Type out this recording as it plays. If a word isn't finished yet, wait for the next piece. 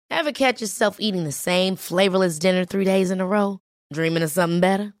Ever catch yourself eating the same flavorless dinner 3 days in a row? Dreaming of something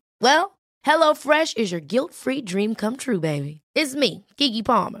better? Well, HelloFresh is your guilt-free dream come true, baby. It's me, Keke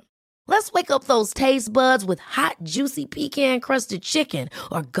Palmer. Let's wake up those taste buds with hot, juicy pecan-crusted chicken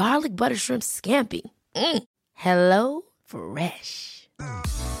or garlic butter shrimp scampi. HelloFresh.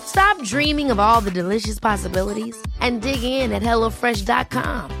 Stop dreaming of all the delicious possibilities and dig in at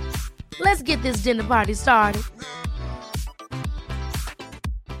HelloFresh.com. Let's get this dinner party started.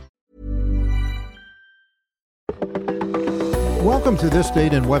 Welcome to This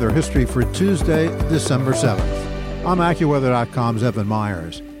Date in Weather History for Tuesday, December 7th. I'm AccuWeather.com's Evan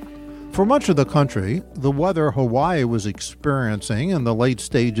Myers. For much of the country, the weather Hawaii was experiencing in the late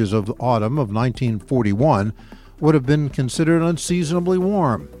stages of autumn of 1941 would have been considered unseasonably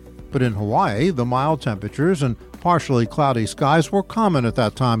warm. But in Hawaii, the mild temperatures and partially cloudy skies were common at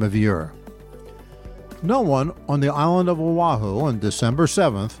that time of year. No one on the island of Oahu on December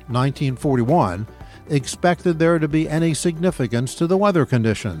 7th, 1941, expected there to be any significance to the weather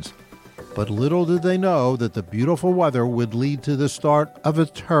conditions. But little did they know that the beautiful weather would lead to the start of a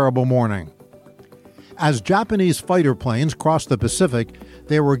terrible morning. As Japanese fighter planes crossed the Pacific,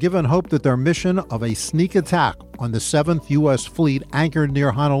 they were given hope that their mission of a sneak attack on the 7th U.S. Fleet anchored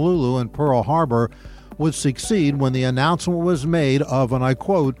near Honolulu and Pearl Harbor would succeed when the announcement was made of, and I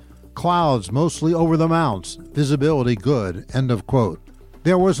quote, "clouds mostly over the mounts, visibility good," end of quote.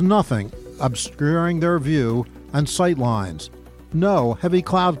 There was nothing obscuring their view and sight lines. No heavy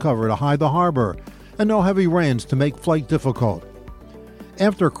cloud cover to hide the harbor, and no heavy rains to make flight difficult.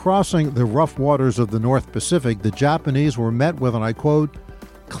 After crossing the rough waters of the North Pacific, the Japanese were met with, and I quote,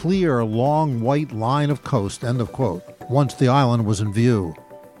 "clear, long, white line of coast," end of quote, once the island was in view.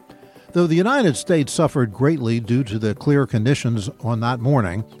 Though the United States suffered greatly due to the clear conditions on that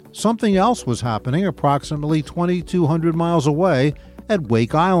morning, something else was happening approximately 2,200 miles away at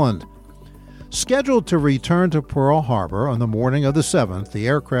Wake Island. Scheduled to return to Pearl Harbor on the morning of the 7th, the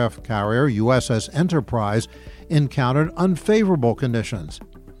aircraft carrier USS Enterprise encountered unfavorable conditions.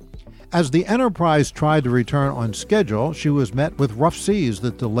 As the Enterprise tried to return on schedule, she was met with rough seas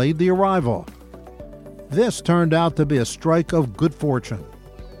that delayed the arrival. This turned out to be a strike of good fortune.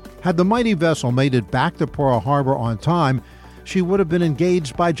 Had the mighty vessel made it back to Pearl Harbor on time, she would have been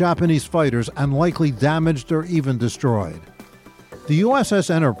engaged by Japanese fighters and likely damaged or even destroyed. The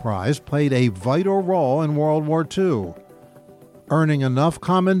USS Enterprise played a vital role in World War II, earning enough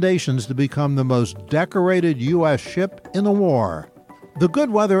commendations to become the most decorated U.S. ship in the war. The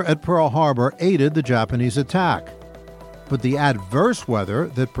good weather at Pearl Harbor aided the Japanese attack, but the adverse weather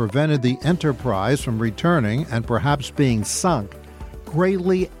that prevented the Enterprise from returning and perhaps being sunk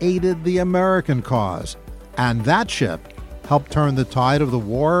greatly aided the American cause, and that ship helped turn the tide of the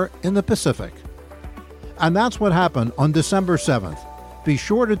war in the Pacific. And that's what happened on December 7th. Be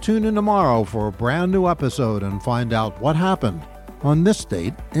sure to tune in tomorrow for a brand new episode and find out what happened on this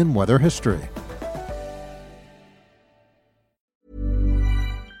date in weather history.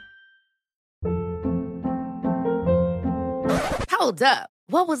 Hold up.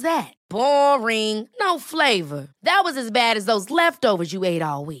 What was that? Boring. No flavor. That was as bad as those leftovers you ate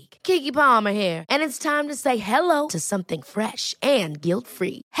all week. Keke Palmer here, and it's time to say hello to something fresh and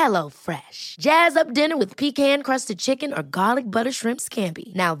guilt-free. HelloFresh. Jazz up dinner with pecan-crusted chicken or garlic butter shrimp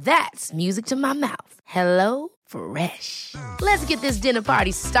scampi. Now that's music to my mouth. HelloFresh. Let's get this dinner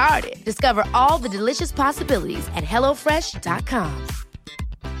party started. Discover all the delicious possibilities at HelloFresh.com.